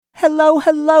Hello,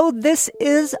 hello. This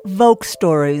is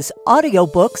VōcStories,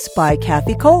 audiobooks by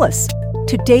Cathi.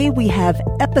 Today we have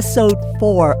episode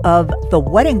 4 of The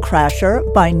Wedding Crasher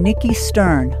by Nikki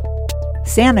Stern.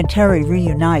 Sam and Terry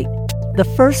reunite, the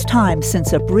first time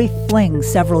since a brief fling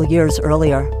several years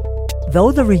earlier.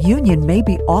 Though the reunion may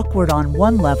be awkward on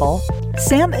one level,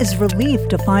 Sam is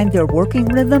relieved to find their working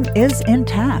rhythm is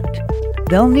intact.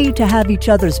 They'll need to have each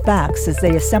other's backs as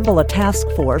they assemble a task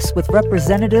force with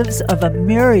representatives of a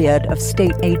myriad of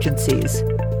state agencies.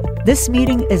 This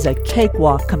meeting is a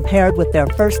cakewalk compared with their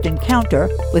first encounter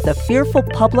with a fearful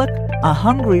public, a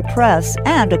hungry press,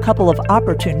 and a couple of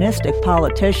opportunistic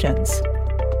politicians.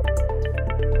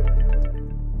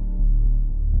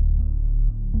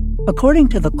 According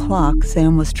to the clock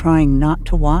Sam was trying not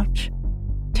to watch,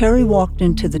 Terry walked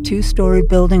into the 2-story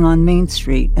building on Main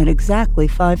Street at exactly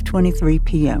 5:23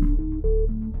 p.m.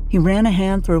 He ran a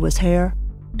hand through his hair,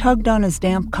 tugged on his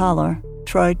damp collar,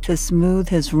 tried to smooth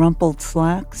his rumpled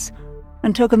slacks,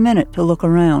 and took a minute to look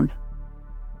around.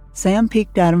 Sam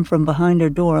peeked at him from behind her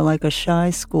door like a shy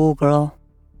schoolgirl.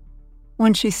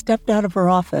 When she stepped out of her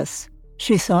office,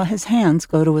 she saw his hands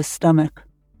go to his stomach.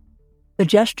 The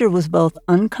gesture was both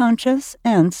unconscious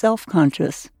and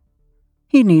self-conscious.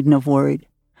 He needn't have worried.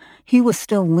 He was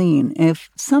still lean, if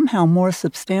somehow more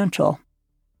substantial.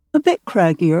 A bit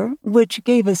craggier, which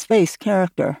gave his face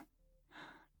character.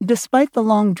 Despite the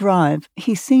long drive,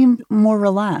 he seemed more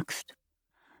relaxed.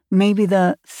 Maybe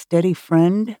the steady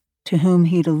friend to whom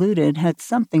he'd alluded had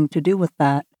something to do with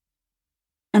that.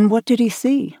 And what did he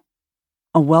see?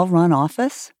 A well-run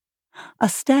office? A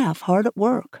staff hard at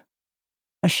work?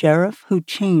 A sheriff who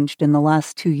changed in the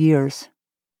last 2 years?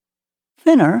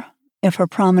 Thinner, if her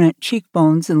prominent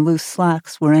cheekbones and loose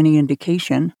slacks were any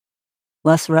indication.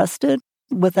 Less rested,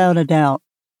 without a doubt.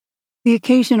 The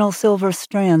occasional silver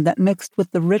strand that mixed with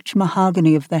the rich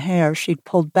mahogany of the hair she'd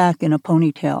pulled back in a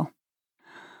ponytail.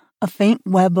 A faint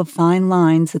web of fine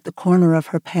lines at the corner of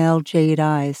her pale jade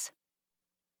eyes.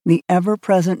 The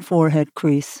ever-present forehead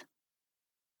crease.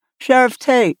 "Sheriff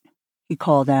Tate," he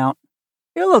called out.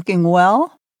 "You're looking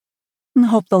well."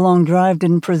 "Hope the long drive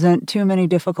didn't present too many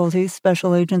difficulties,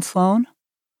 Special Agent Sloan."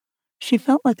 She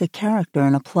felt like a character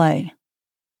in a play.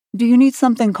 "Do you need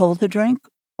something cold to drink,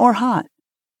 or hot?"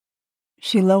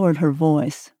 She lowered her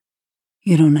voice.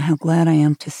 "You don't know how glad I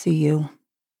am to see you."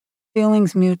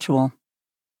 Feelings mutual.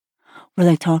 Were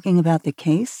they talking about the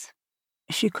case?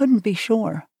 She couldn't be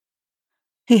sure.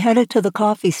 He headed to the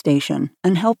coffee station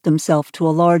and helped himself to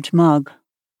a large mug.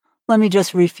 "Let me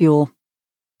just refuel."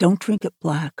 "Don't drink it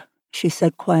black," she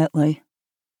said quietly.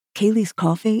 "Kaylee's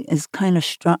coffee is kind of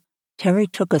strong." Terry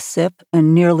took a sip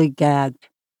and nearly gagged.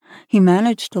 He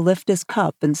managed to lift his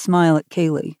cup and smile at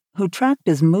Kaylee, who tracked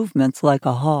his movements like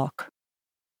a hawk.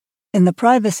 In the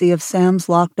privacy of Sam's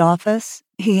locked office,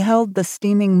 he held the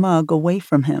steaming mug away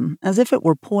from him as if it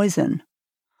were poison.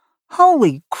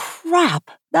 "Holy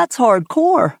crap, that's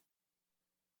hardcore."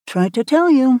 "Tried to tell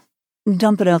you.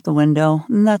 Dump it out the window,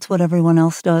 that's what everyone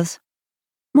else does.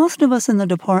 Most of us in the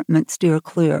department steer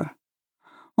clear.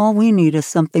 All we need is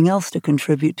something else to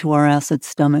contribute to our acid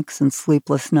stomachs and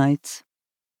sleepless nights."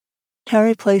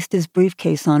 Terry placed his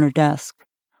briefcase on her desk,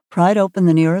 pried open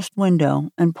the nearest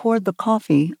window, and poured the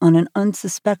coffee on an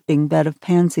unsuspecting bed of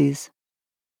pansies.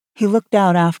 He looked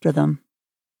out after them.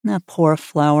 "That poor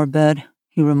flower bed,"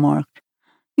 he remarked.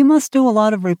 "You must do a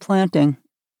lot of replanting."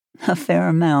 "A fair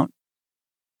amount."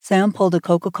 Sam pulled a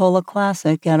Coca-Cola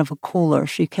Classic out of a cooler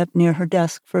she kept near her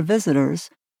desk for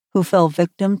visitors who fell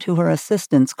victim to her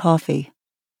assistant's coffee.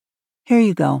 "Here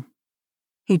you go."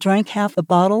 He drank half the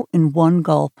bottle in one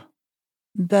gulp.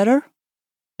 "Better?"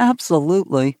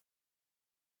 "Absolutely."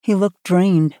 He looked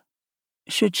drained.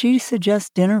 Should she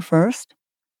suggest dinner first?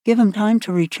 Give him time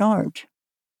to recharge.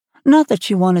 Not that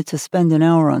she wanted to spend an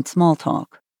hour on small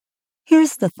talk.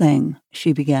 "Here's the thing,"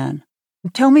 she began.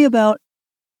 "Tell me about—"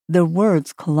 Their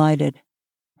words collided.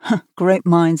 "Great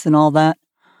minds and all that,"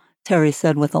 Terry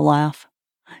said with a laugh.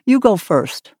 "You go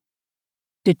first."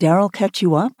 "Did Daryl catch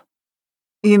you up?"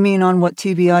 "You mean on what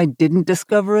TBI didn't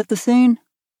discover at the scene?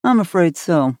 I'm afraid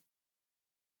so."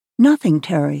 "Nothing,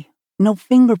 Terry. No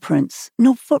fingerprints,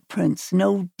 no footprints,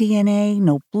 no DNA,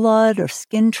 no blood or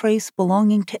skin trace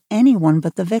belonging to anyone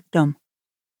but the victim.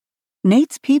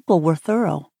 Nate's people were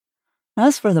thorough.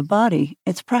 As for the body,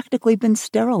 it's practically been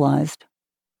sterilized.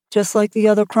 Just like the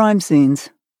other crime scenes."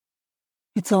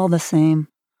 "It's all the same.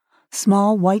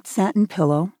 Small white satin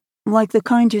pillow, like the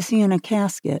kind you see in a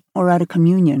casket or at a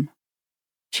communion.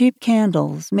 Cheap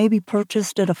candles, maybe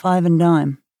purchased at a 5 and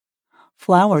dime.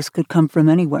 Flowers could come from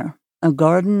anywhere. A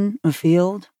garden, a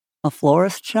field, a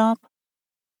florist shop.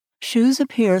 Shoes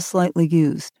appear slightly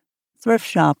used. thrift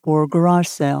shop or garage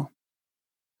sale.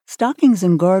 Stockings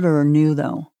and garter are new,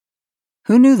 though.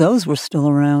 Who knew those were still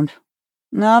around?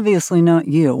 Obviously not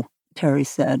you, Terry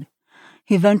said.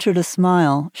 He ventured a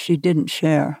smile she didn't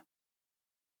share.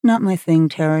 Not my thing,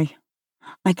 Terry.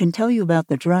 I can tell you about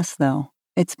the dress, though.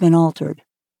 It's been altered.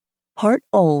 Part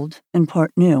old and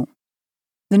part new.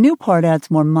 The new part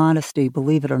adds more modesty,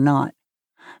 believe it or not.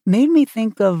 Made me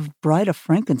think of Bride of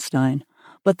Frankenstein,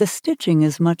 but the stitching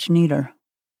is much neater.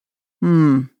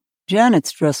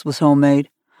 Janet's dress was homemade,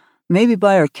 maybe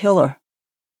by her killer.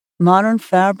 Modern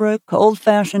fabric,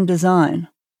 old-fashioned design.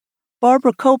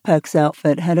 Barbara Kopech's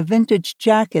outfit had a vintage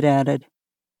jacket added.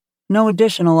 No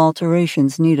additional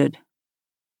alterations needed.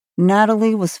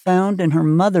 Natalie was found in her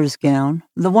mother's gown,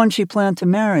 the one she planned to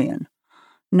marry in.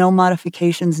 No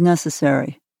modifications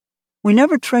necessary. We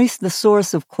never traced the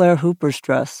source of Claire Hooper's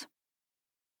dress.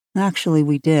 Actually,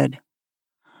 we did.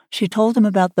 She told him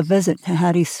about the visit to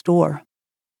Hattie's store.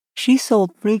 She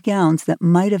sold 3 gowns that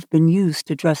might have been used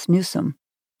to dress Newsom,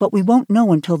 but we won't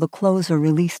know until the clothes are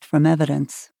released from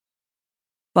evidence.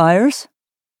 Buyers?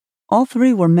 All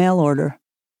 3 were mail order.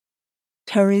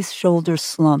 Terry's shoulders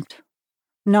slumped.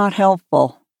 Not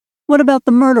helpful. What about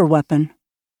the murder weapon?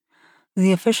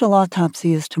 The official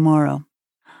autopsy is tomorrow.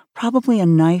 Probably a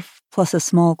knife plus a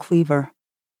small cleaver.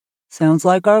 Sounds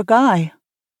like our guy.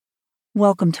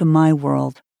 Welcome to my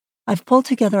world. I've pulled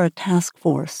together a task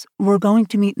force. We're going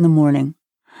to meet in the morning.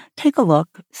 Take a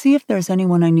look, see if there's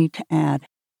anyone I need to add.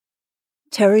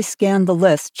 Terry scanned the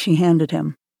list she handed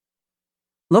him.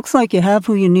 Looks like you have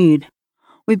who you need.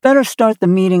 We better start the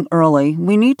meeting early.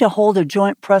 We need to hold a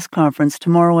joint press conference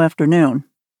tomorrow afternoon.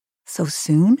 So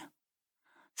soon?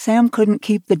 Sam couldn't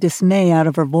keep the dismay out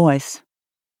of her voice.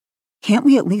 Can't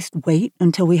we at least wait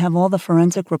until we have all the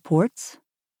forensic reports?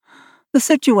 The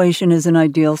situation isn't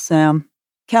ideal, Sam.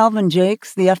 Calvin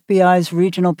Jakes, the FBI's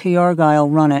regional PR guy, will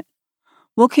run it.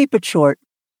 We'll keep it short.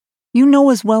 You know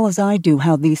as well as I do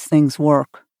how these things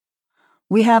work.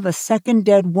 We have a second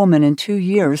dead woman in 2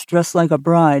 years dressed like a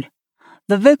bride.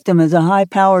 The victim is a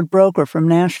high-powered broker from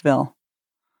Nashville.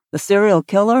 The serial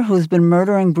killer who's been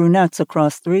murdering brunettes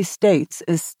across 3 states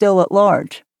is still at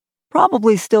large.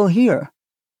 Probably still here.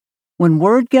 When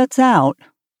word gets out,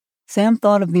 Sam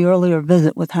thought of the earlier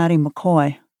visit with Hattie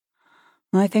McCoy.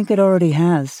 I think it already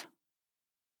has.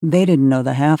 They didn't know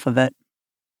the half of it.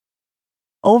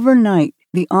 Overnight,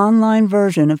 the online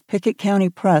version of Pickett County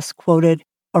Press quoted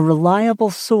a reliable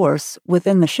source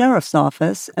within the sheriff's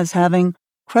office as having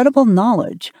credible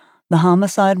knowledge the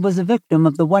homicide was a victim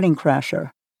of the wedding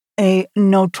crasher, a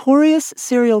notorious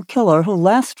serial killer who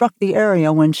last struck the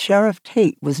area when Sheriff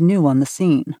Tate was new on the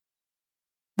scene.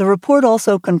 The report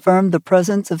also confirmed the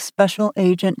presence of Special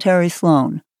Agent Terry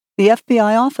Sloan, the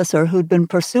FBI officer who'd been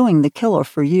pursuing the killer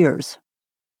for years.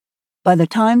 By the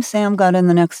time Sam got in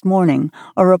the next morning,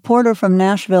 a reporter from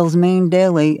Nashville's main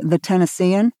daily, The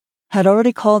Tennessean, had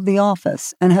already called the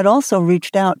office and had also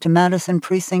reached out to Madison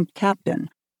Precinct Captain,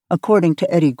 according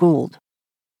to Eddie Gould.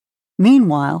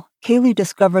 Meanwhile, Kaylee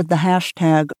discovered the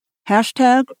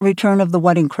hashtag Return of the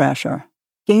Wedding Crasher,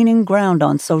 gaining ground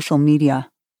on social media.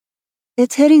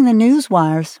 It's hitting the news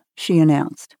wires, she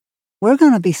announced. We're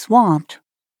going to be swamped.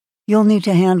 You'll need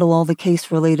to handle all the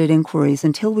case-related inquiries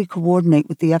until we coordinate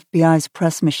with the FBI's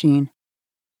press machine.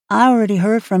 I already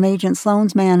heard from Agent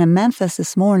Sloan's man in Memphis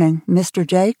this morning, Mr.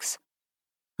 Jakes.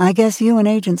 I guess you and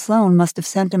Agent Sloan must have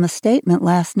sent him a statement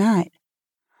last night.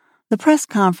 The press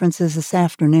conference is this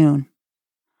afternoon.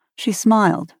 She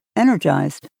smiled,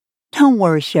 energized. Don't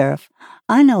worry, Sheriff.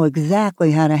 I know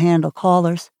exactly how to handle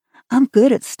callers. I'm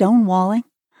good at stonewalling.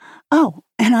 Oh,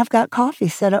 and I've got coffee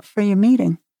set up for your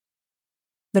meeting.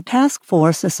 The task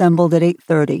force assembled at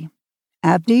 8:30.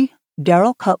 Abdi,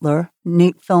 Darrell Cutler,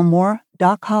 Nate Fillmore,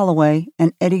 Doc Holloway,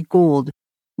 and Eddie Gould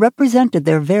represented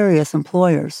their various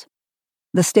employers.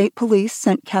 The state police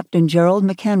sent Captain Gerald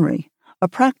McHenry, a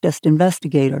practiced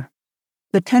investigator.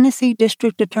 The Tennessee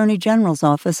District Attorney General's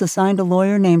office assigned a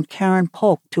lawyer named Karen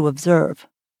Polk to observe.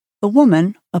 The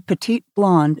woman, a petite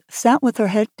blonde, sat with her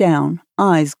head down,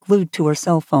 eyes glued to her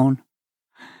cell phone.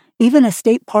 Even a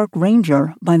state park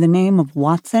ranger by the name of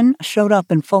Watson showed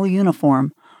up in full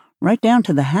uniform, right down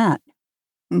to the hat.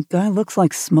 Guy looks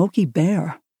like Smokey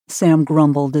Bear, Sam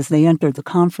grumbled as they entered the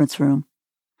conference room.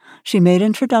 She made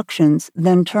introductions,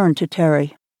 then turned to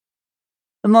Terry.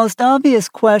 The most obvious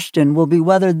question will be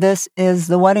whether this is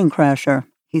the wedding crasher,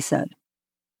 he said.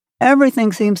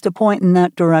 Everything seems to point in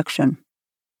that direction.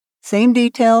 Same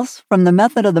details, from the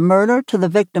method of the murder to the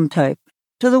victim type,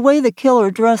 to the way the killer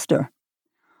dressed her.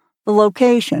 The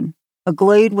location, a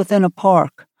glade within a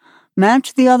park,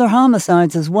 matched the other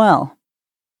homicides as well.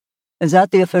 Is that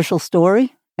the official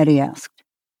story? Eddie asked.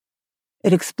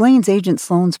 It explains Agent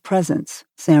Sloane's presence,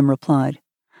 Sam replied.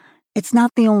 It's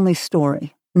not the only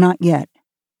story, not yet.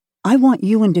 I want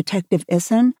you and Detective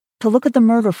Issen to look at the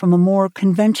murder from a more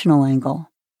conventional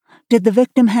angle. Did the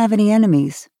victim have any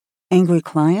enemies? Angry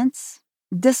clients?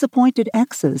 Disappointed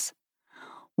exes?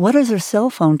 What does her cell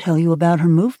phone tell you about her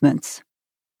movements?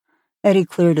 Eddie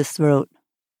cleared his throat.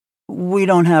 We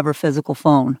don't have her physical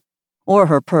phone. Or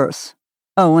her purse.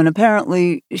 Oh, and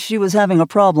apparently she was having a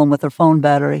problem with her phone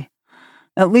battery.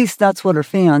 At least that's what her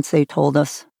fiancé told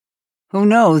us. Who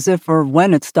knows if or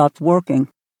when it stopped working.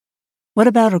 What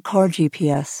about her car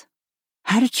GPS?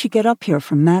 How did she get up here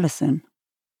from Madison?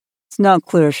 It's not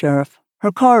clear, Sheriff.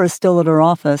 Her car is still at her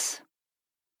office.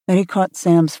 Then he caught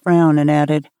Sam's frown and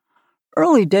added,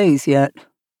 Early days yet.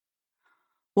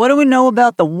 What do we know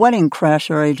about the wedding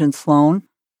crasher, Agent Sloane?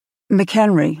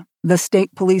 McHenry, the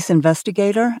state police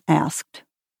investigator, asked.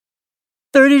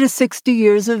 30 to 60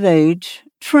 years of age,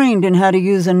 trained in how to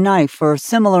use a knife or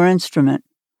similar instrument.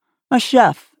 A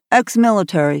chef,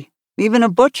 ex-military, even a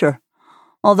butcher,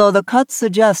 although the cuts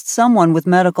suggest someone with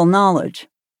medical knowledge,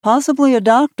 possibly a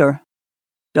doctor.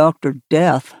 Dr.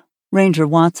 Death, Ranger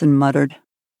Watson muttered.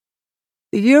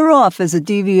 The year off is a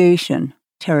deviation,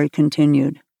 Terry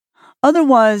continued.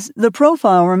 Otherwise, the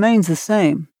profile remains the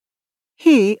same.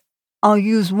 He, I'll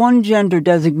use one gender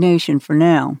designation for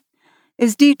now,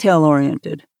 is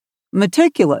detail-oriented,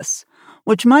 meticulous,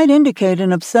 which might indicate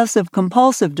an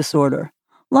obsessive-compulsive disorder,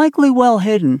 likely well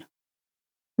hidden.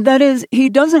 That is, he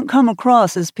doesn't come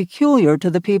across as peculiar to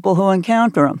the people who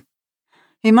encounter him.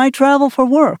 He might travel for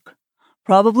work,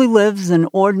 probably lives an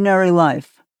ordinary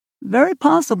life, very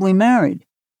possibly married,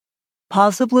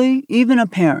 possibly even a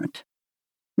parent.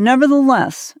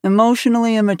 Nevertheless,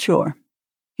 emotionally immature.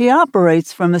 He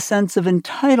operates from a sense of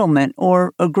entitlement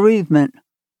or aggrievement.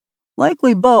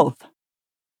 Likely both.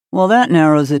 Well, that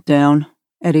narrows it down,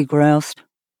 Eddie groused.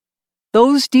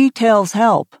 Those details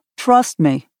help, trust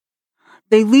me.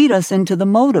 They lead us into the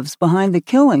motives behind the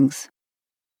killings.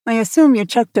 I assume you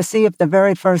checked to see if the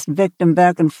very first victim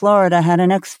back in Florida had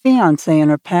an ex-fiancé in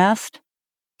her past?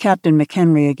 Captain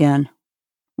McHenry again.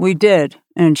 We did,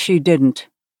 and she didn't.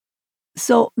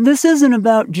 So this isn't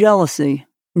about jealousy,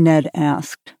 Ned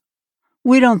asked.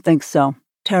 We don't think so,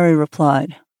 Terry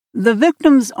replied. The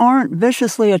victims aren't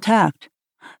viciously attacked.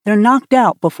 They're knocked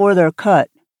out before they're cut.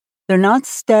 They're not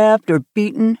stabbed or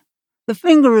beaten. The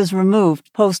finger is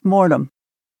removed post-mortem.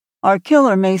 Our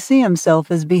killer may see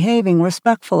himself as behaving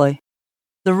respectfully.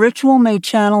 The ritual may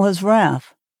channel his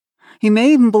wrath. He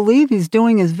may even believe he's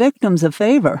doing his victims a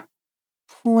favor.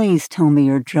 Please tell me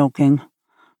you're joking,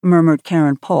 murmured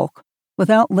Karen Polk,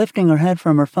 without lifting her head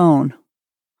from her phone.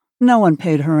 No one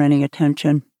paid her any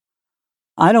attention.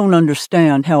 I don't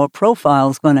understand how a profile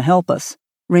is going to help us,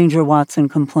 Ranger Watson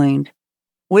complained.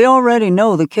 We already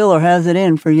know the killer has it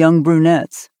in for young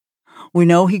brunettes. We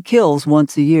know he kills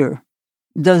once a year.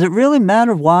 Does it really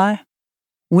matter why?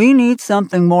 We need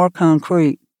something more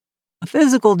concrete. A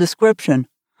physical description,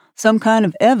 some kind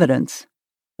of evidence.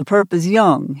 The perp is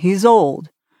young, he's old,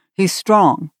 he's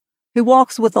strong, he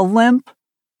walks with a limp,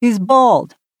 he's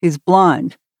bald, he's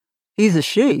blind, he's a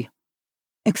she.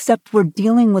 Except we're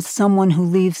dealing with someone who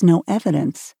leaves no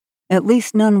evidence, at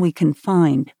least none we can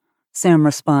find, Sam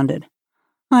responded.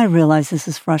 I realize this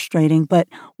is frustrating, but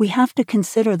we have to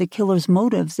consider the killer's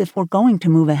motives if we're going to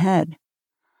move ahead.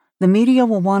 The media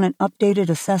will want an updated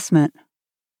assessment.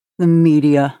 The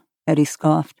media, Eddie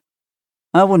scoffed.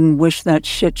 I wouldn't wish that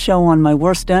shit show on my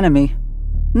worst enemy.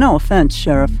 No offense,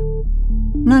 Sheriff.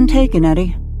 None taken,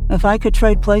 Eddie. If I could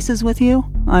trade places with you,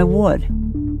 I would.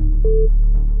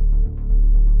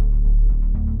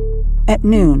 At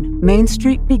noon, Main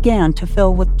Street began to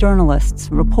fill with journalists,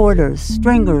 reporters,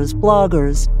 stringers,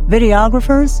 bloggers,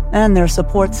 videographers, and their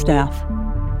support staff.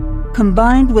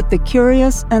 Combined with the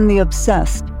curious and the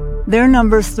obsessed, their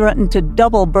numbers threatened to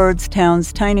double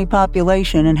Byrdstown's tiny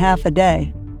population in half a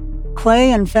day.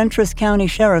 Clay and Fentress County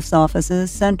Sheriff's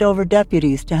offices sent over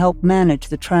deputies to help manage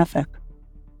the traffic.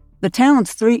 The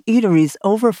town's 3 eateries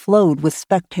overflowed with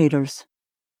spectators.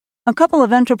 A couple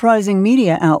of enterprising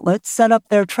media outlets set up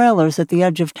their trailers at the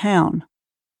edge of town.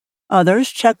 Others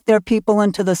checked their people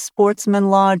into the Sportsman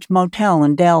Lodge Motel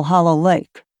in Dale Hollow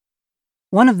Lake.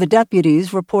 One of the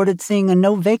deputies reported seeing a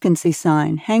no-vacancy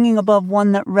sign hanging above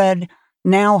one that read,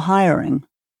 "Now hiring."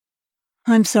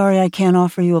 I'm sorry I can't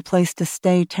offer you a place to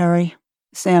stay, Terry,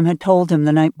 Sam had told him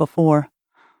the night before.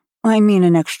 I mean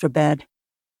an extra bed.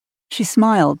 She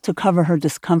smiled to cover her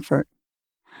discomfort.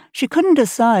 She couldn't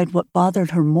decide what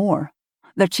bothered her more,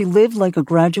 that she lived like a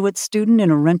graduate student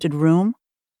in a rented room,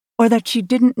 or that she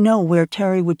didn't know where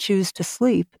Terry would choose to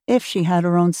sleep if she had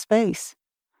her own space.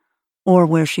 or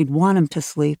where she'd want him to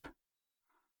sleep.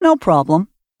 "No problem.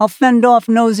 I'll fend off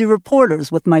nosy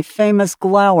reporters with my famous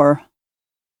glower."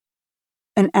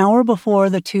 An hour before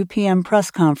the 2 p.m.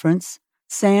 press conference,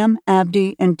 Sam,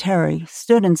 Abdi, and Terry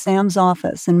stood in Sam's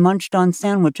office and munched on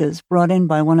sandwiches brought in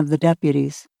by one of the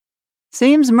deputies.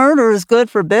 "Seems murder is good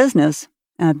for business,"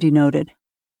 Abdi noted.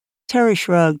 Terry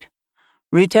shrugged.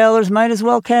 "Retailers might as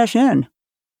well cash in.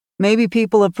 Maybe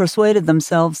people have persuaded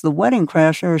themselves the wedding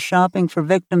crasher is shopping for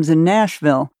victims in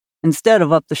Nashville instead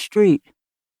of up the street."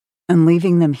 "And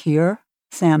leaving them here?"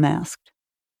 Sam asked.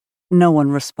 No one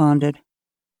responded.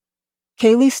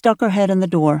 Kaylee stuck her head in the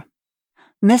door.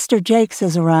 "Mr. Jakes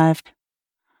has arrived."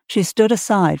 She stood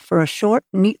aside for a short,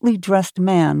 neatly dressed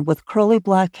man with curly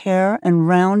black hair and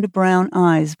round brown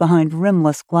eyes behind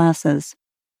rimless glasses.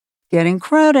 "Getting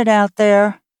crowded out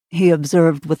there," he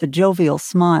observed with a jovial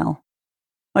smile.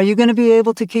 "Are you going to be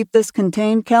able to keep this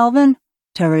contained, Calvin?"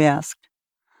 Terry asked.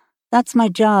 "That's my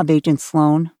job, Agent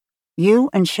Sloan. You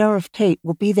and Sheriff Tate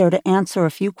will be there to answer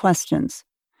a few questions.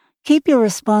 Keep your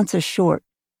responses short.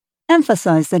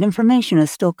 Emphasize that information is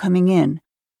still coming in,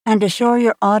 and assure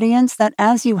your audience that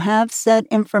as you have said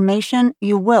information,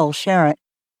 you will share it.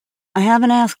 I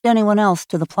haven't asked anyone else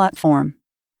to the platform.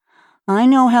 I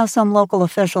know how some local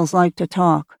officials like to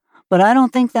talk, but I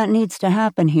don't think that needs to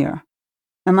happen here.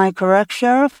 Am I correct,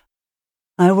 Sheriff?"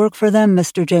 "I work for them,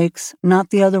 Mr. Jakes, not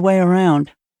the other way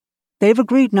around. They've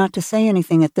agreed not to say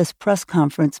anything at this press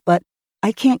conference, but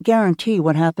I can't guarantee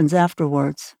what happens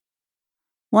afterwards."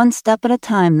 "One step at a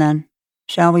time, then.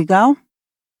 Shall we go?"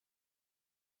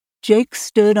 Jake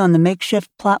stood on the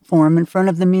makeshift platform in front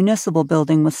of the municipal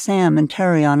building with Sam and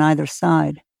Terry on either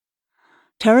side.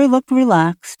 Terry looked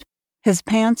relaxed, his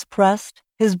pants pressed,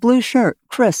 his blue shirt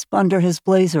crisp under his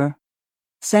blazer.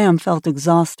 Sam felt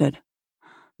exhausted.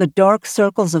 The dark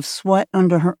circles of sweat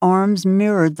under her arms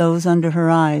mirrored those under her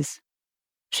eyes.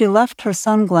 She left her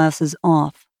sunglasses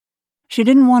off. She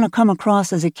didn't want to come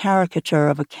across as a caricature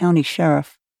of a county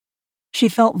sheriff. She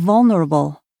felt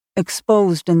vulnerable,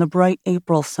 exposed in the bright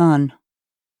April sun.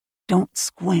 "Don't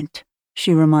squint,"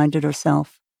 she reminded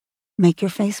herself. "Make your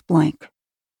face blank."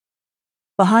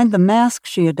 Behind the mask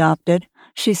she adopted,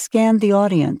 she scanned the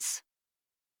audience.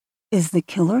 Is the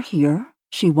killer here?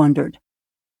 She wondered.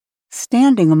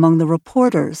 Standing among the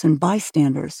reporters and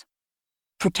bystanders,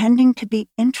 pretending to be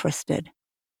interested.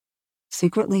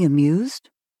 Secretly amused?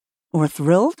 Or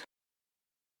thrilled?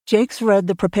 Jakes read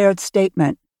the prepared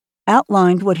statement,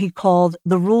 outlined what he called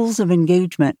the rules of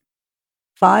engagement.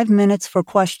 5 minutes for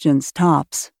questions,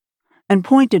 tops, and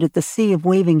pointed at the sea of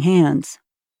waving hands.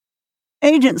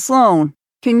 "Agent Sloan,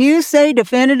 can you say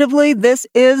definitively this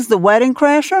is the wedding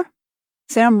crasher?"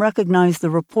 Sam recognized the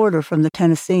reporter from the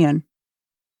Tennessean.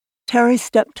 Terry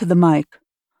stepped to the mic.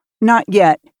 "Not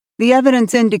yet. The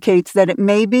evidence indicates that it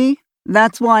may be.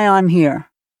 That's why I'm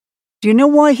here." "Do you know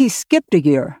why he skipped a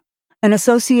year?" an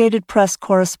Associated Press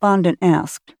correspondent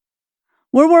asked.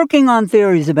 "We're working on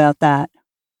theories about that."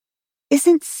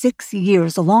 "Isn't 6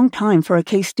 years a long time for a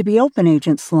case to be open,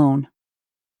 Agent Sloan?"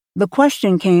 The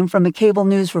question came from a cable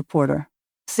news reporter.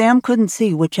 Sam couldn't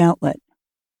see which outlet.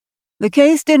 "The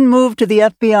case didn't move to the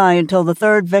FBI until the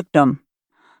third victim.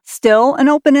 Still, an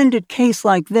open-ended case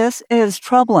like this is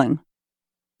troubling.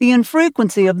 The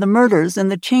infrequency of the murders and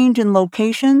the change in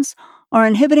locations are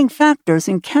inhibiting factors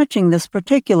in catching this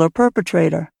particular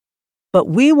perpetrator. But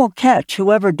we will catch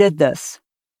whoever did this."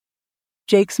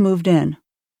 Jakes moved in.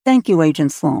 "Thank you,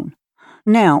 Agent Sloan.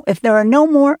 Now, if there are no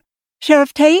more—"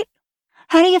 "Sheriff Tate,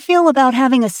 how do you feel about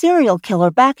having a serial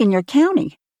killer back in your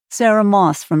county?" Sarah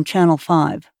Moss from Channel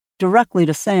 5, directly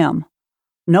to Sam.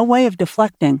 No way of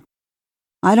deflecting.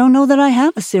 "I don't know that I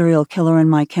have a serial killer in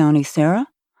my county, Sarah,"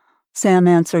 Sam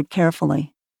answered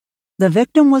carefully. "The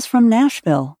victim was from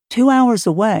Nashville, 2 hours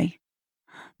away.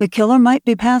 The killer might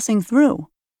be passing through.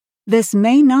 This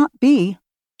may not be,"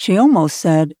 she almost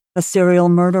said, "a serial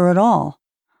murder at all,"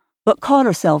 but caught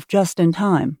herself just in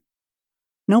time.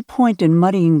 No point in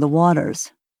muddying the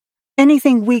waters.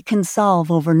 Anything we can solve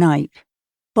overnight.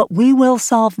 But we will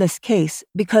solve this case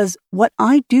because what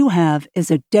I do have is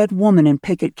a dead woman in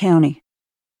Pickett County.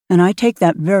 And I take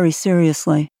that very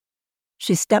seriously.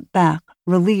 She stepped back,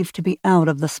 relieved to be out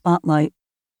of the spotlight.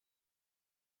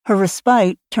 Her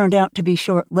respite turned out to be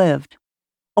short-lived.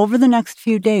 Over the next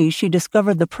few days, she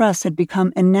discovered the press had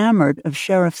become enamored of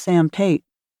Sheriff Sam Tate.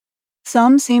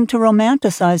 Some seemed to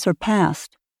romanticize her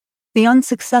past, the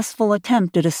unsuccessful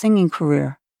attempt at a singing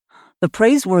career, the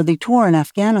praiseworthy tour in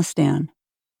Afghanistan,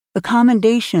 the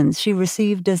commendations she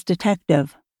received as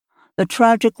detective, the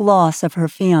tragic loss of her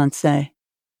fiancé.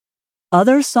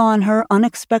 Others saw in her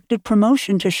unexpected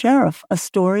promotion to sheriff a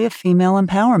story of female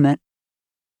empowerment.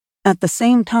 At the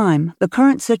same time, the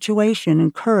current situation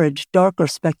encouraged darker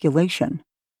speculation.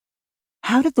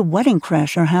 How did the wedding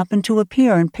crasher happen to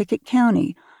appear in Pickett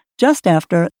County just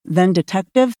after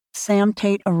then-Detective Sam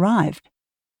Tate arrived?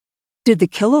 Did the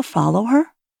killer follow her?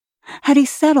 Had he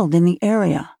settled in the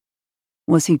area?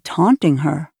 Was he taunting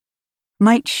her?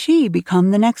 Might she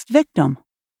become the next victim?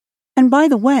 And by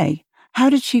the way, how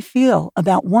did she feel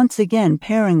about once again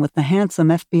pairing with the handsome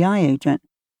FBI agent,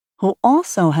 who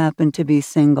also happened to be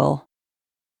single?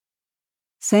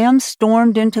 Sam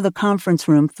stormed into the conference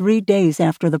room 3 days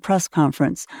after the press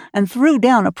conference and threw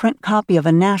down a print copy of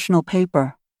a national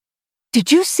paper.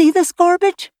 "Did you see this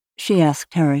garbage?" she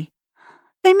asked Terry.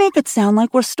 "They make it sound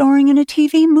like we're starring in a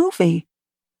TV movie.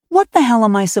 What the hell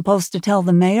am I supposed to tell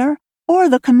the mayor or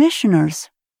the commissioners?"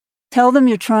 "Tell them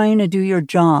you're trying to do your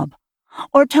job.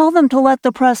 Or tell them to let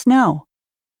the press know.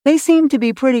 They seem to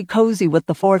be pretty cozy with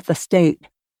the Fourth Estate."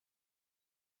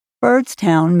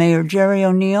 Byrdstown Mayor Jerry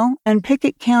O'Neill and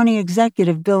Pickett County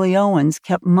Executive Billy Owens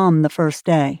kept mum the first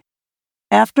day.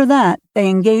 After that, they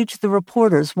engaged the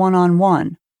reporters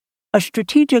one-on-one, a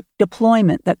strategic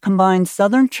deployment that combined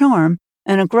Southern charm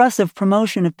and aggressive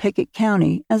promotion of Pickett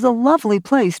County as a lovely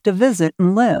place to visit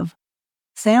and live.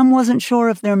 Sam wasn't sure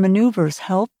if their maneuvers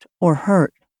helped or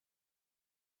hurt.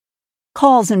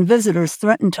 Calls and visitors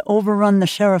threatened to overrun the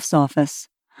sheriff's office.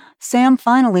 Sam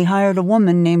finally hired a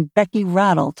woman named Becky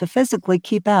Rattle to physically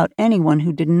keep out anyone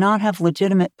who did not have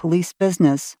legitimate police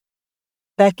business.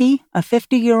 Becky, a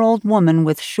 50-year-old woman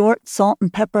with short salt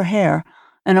and pepper hair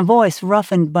and a voice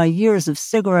roughened by years of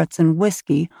cigarettes and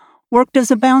whiskey, worked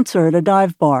as a bouncer at a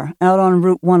dive bar out on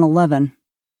Route 111.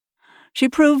 She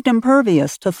proved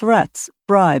impervious to threats,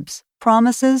 bribes,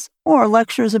 promises, or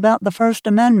lectures about the First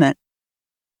Amendment.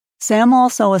 Sam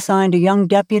also assigned a young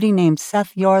deputy named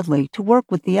Seth Yardley to work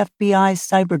with the FBI's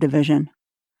cyber division.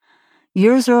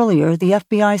 Years earlier, the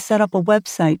FBI set up a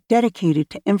website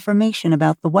dedicated to information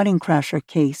about the wedding crasher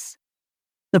case.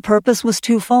 The purpose was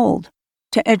twofold: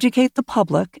 to educate the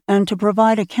public and to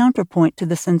provide a counterpoint to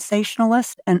the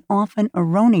sensationalist and often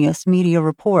erroneous media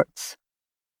reports.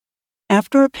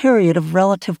 After a period of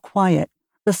relative quiet,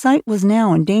 the site was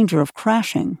now in danger of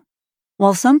crashing.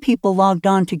 While some people logged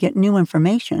on to get new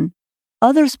information,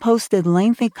 others posted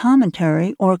lengthy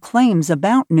commentary or claims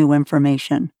about new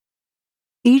information.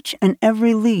 Each and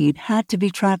every lead had to be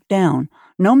tracked down,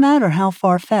 no matter how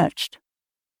far-fetched.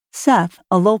 Seth,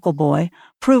 a local boy,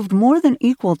 proved more than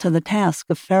equal to the task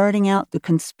of ferreting out the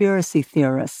conspiracy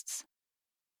theorists.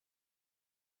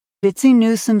 Bitsy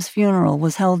Newsom's funeral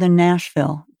was held in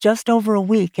Nashville just over a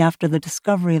week after the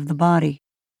discovery of the body.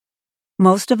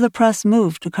 Most of the press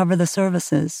moved to cover the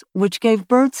services, which gave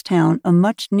Byrdstown a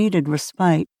much-needed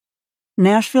respite.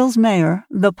 Nashville's mayor,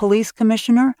 the police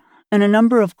commissioner, and a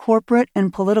number of corporate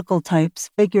and political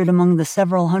types figured among the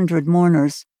several hundred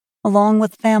mourners, along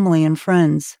with family and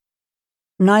friends.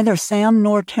 Neither Sam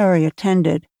nor Terry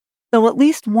attended, though at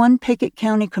least one Pickett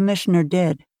County commissioner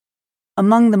did.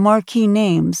 Among the marquee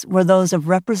names were those of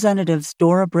Representatives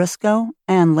Dora Briscoe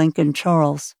and Lincoln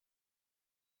Charles.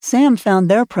 Sam found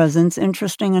their presence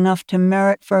interesting enough to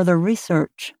merit further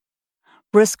research.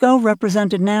 Briscoe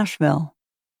represented Nashville.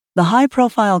 The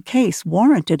high-profile case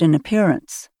warranted an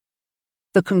appearance.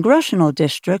 The congressional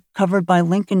district covered by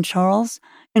Lincoln Charles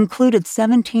included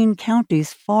 17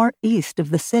 counties far east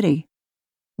of the city.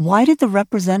 Why did the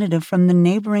representative from the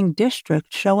neighboring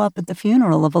district show up at the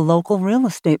funeral of a local real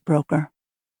estate broker?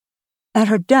 At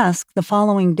her desk the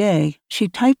following day, she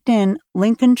typed in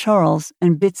Lincoln Charles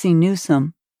and Bitsy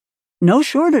Newsom. No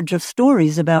shortage of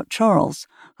stories about Charles,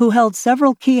 who held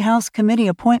several key House committee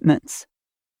appointments.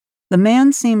 The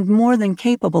man seemed more than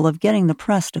capable of getting the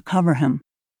press to cover him.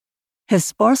 His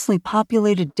sparsely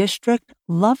populated district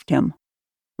loved him,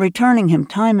 returning him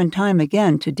time and time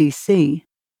again to D.C.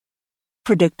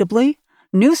 Predictably,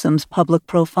 Newsom's public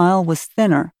profile was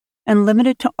thinner and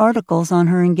limited to articles on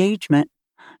her engagement,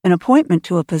 an appointment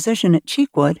to a position at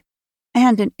Cheekwood,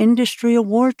 and an industry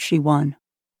award she won.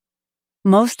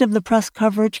 Most of the press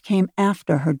coverage came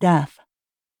after her death.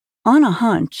 On a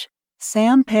hunch,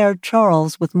 Sam paired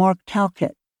Charles with Mark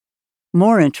Talcott.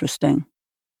 More interesting.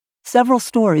 Several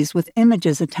stories with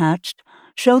images attached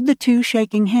showed the two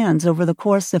shaking hands over the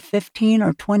course of 15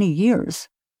 or 20 years.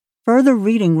 Further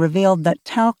reading revealed that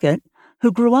Talcott,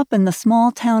 who grew up in the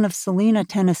small town of Salina,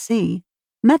 Tennessee,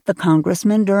 met the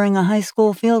congressman during a high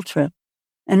school field trip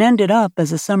and ended up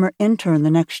as a summer intern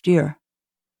the next year.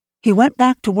 He went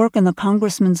back to work in the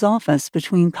congressman's office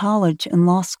between college and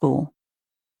law school.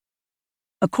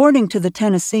 According to the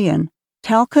Tennessean,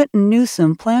 Talcott and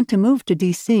Newsom planned to move to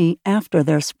D.C. after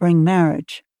their spring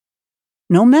marriage.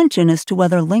 No mention as to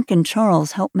whether Lincoln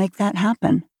Charles helped make that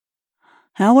happen.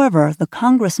 However, the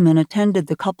congressman attended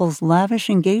the couple's lavish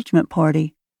engagement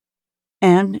party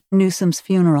and Newsom's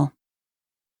funeral.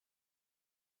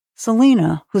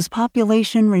 Salina, whose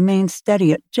population remained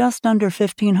steady at just under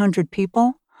 1,500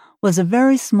 people, was a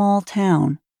very small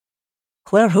town.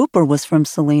 Claire Hooper was from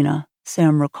Salina,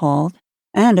 Sam recalled,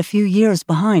 and a few years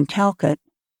behind Talcott.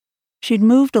 She'd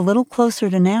moved a little closer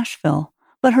to Nashville,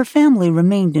 but her family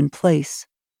remained in place.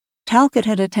 Talcott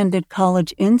had attended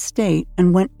college in-state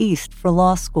and went east for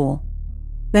law school.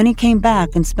 Then he came back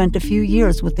and spent a few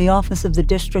years with the Office of the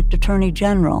District Attorney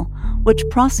General, which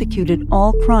prosecuted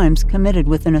all crimes committed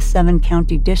within a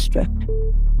 7-county district.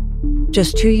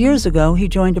 Just 2 years ago, he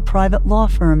joined a private law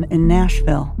firm in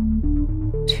Nashville.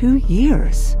 2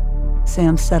 years,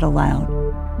 Sam said aloud,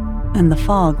 and the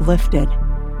fog lifted.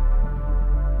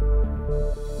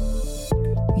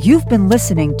 You've been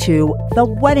listening to The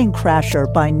Wedding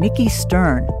Crasher by Nikki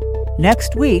Stern.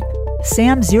 Next week,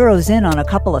 Sam zeroes in on a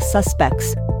couple of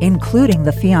suspects, including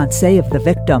the fiancé of the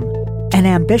victim, an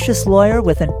ambitious lawyer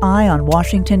with an eye on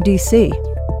Washington, D.C.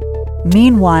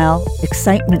 Meanwhile,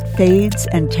 excitement fades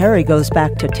and Terry goes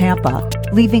back to Tampa,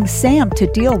 leaving Sam to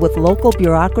deal with local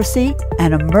bureaucracy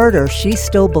and a murder she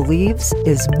still believes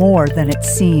is more than it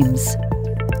seems.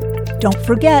 Don't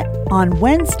forget, on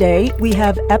Wednesday, we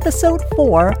have Episode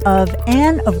 4 of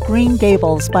Anne of Green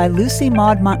Gables by Lucy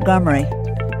Maud Montgomery.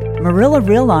 Marilla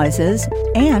realizes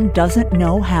Anne doesn't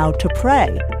know how to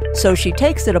pray, so she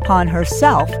takes it upon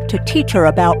herself to teach her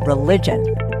about religion.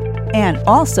 Anne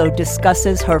also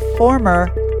discusses her former,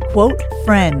 quote,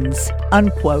 friends,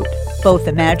 unquote, both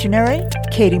imaginary,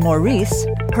 Katie Maurice,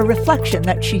 her reflection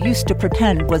that she used to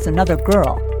pretend was another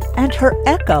girl, and her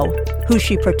echo, who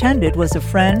she pretended was a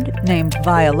friend named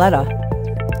Violetta.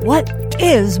 What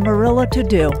is Marilla to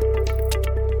do?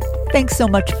 Thanks so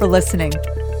much for listening.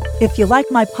 If you like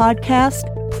my podcast,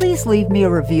 please leave me a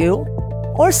review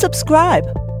or subscribe.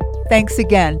 Thanks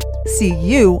again. See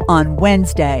you on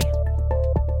Wednesday.